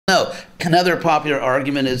know, another popular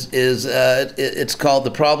argument is it's called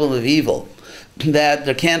the problem of evil, that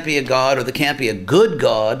there can't be a God, or there can't be a good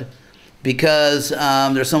God, because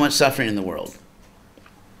there's so much suffering in the world.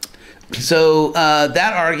 So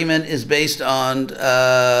that argument is based on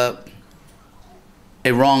a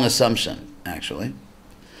wrong assumption, actually.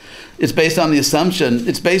 It's based on the assumption,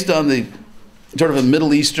 it's based on the sort of a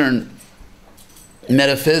Middle Eastern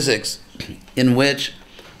metaphysics in which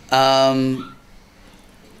when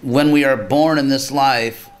we are born in this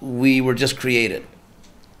life, we were just created.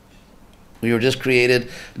 We were just created.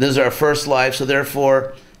 This is our first life, so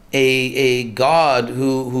therefore a God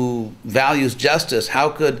who values justice, how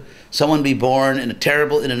could someone be born in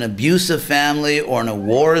an abusive family, or in a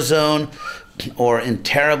war zone, or in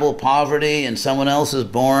terrible poverty, and someone else is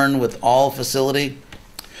born with all facility?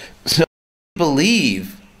 So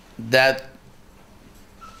believe that,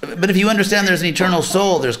 but if you understand there's an eternal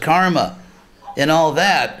soul, there's karma and all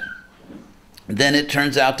that, then it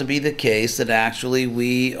turns out to be the case that actually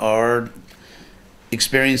we are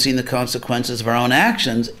experiencing the consequences of our own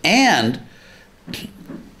actions, and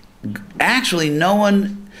actually no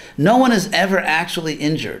one is ever actually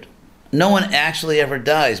injured. No one actually ever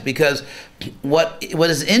dies, because what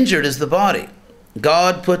is injured is the body.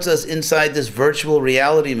 God puts us inside this virtual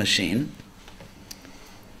reality machine,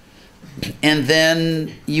 and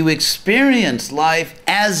then you experience life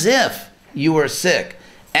as if you were sick,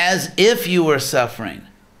 as if you were suffering.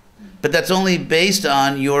 But that's only based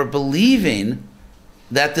on your believing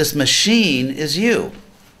that this machine is you.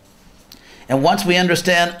 And once we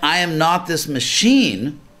understand, I am not this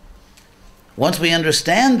machine, once we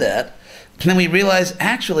understand that, then we realize,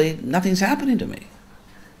 actually, nothing's happening to me.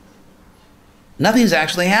 Nothing's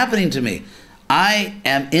actually happening to me. I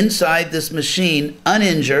am inside this machine,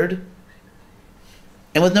 uninjured,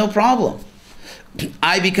 and with no problem.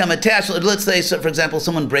 I become attached. Let's say, so for example,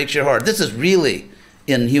 someone breaks your heart. This is really,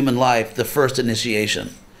 in human life, the first initiation.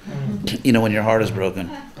 You know, when your heart is broken.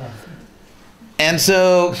 And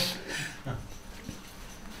so,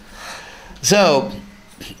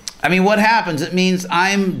 I mean, what happens? It means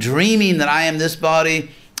I'm dreaming that I am this body.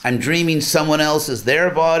 I'm dreaming someone else is their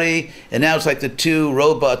body. And now it's like the two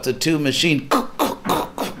robots, the two machines.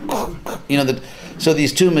 You know, so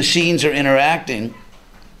these two machines are interacting.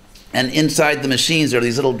 And inside the machines there are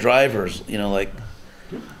these little drivers, you know, like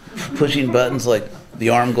pushing buttons, like the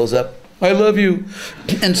arm goes up. I love you.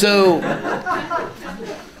 And so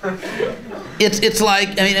it's like,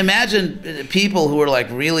 I mean, imagine people who are like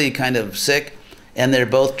really kind of sick, and they're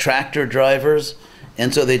both tractor drivers,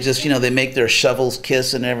 and so they just, you know, they make their shovels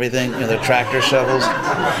kiss and everything, you know, their tractor shovels,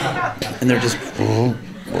 and they're just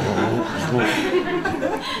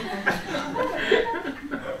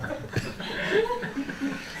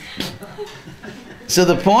so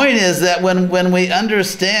the point is that when we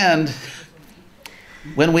understand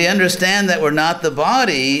that we're not the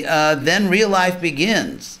body, then real life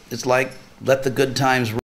begins. It's like, let the good times roll.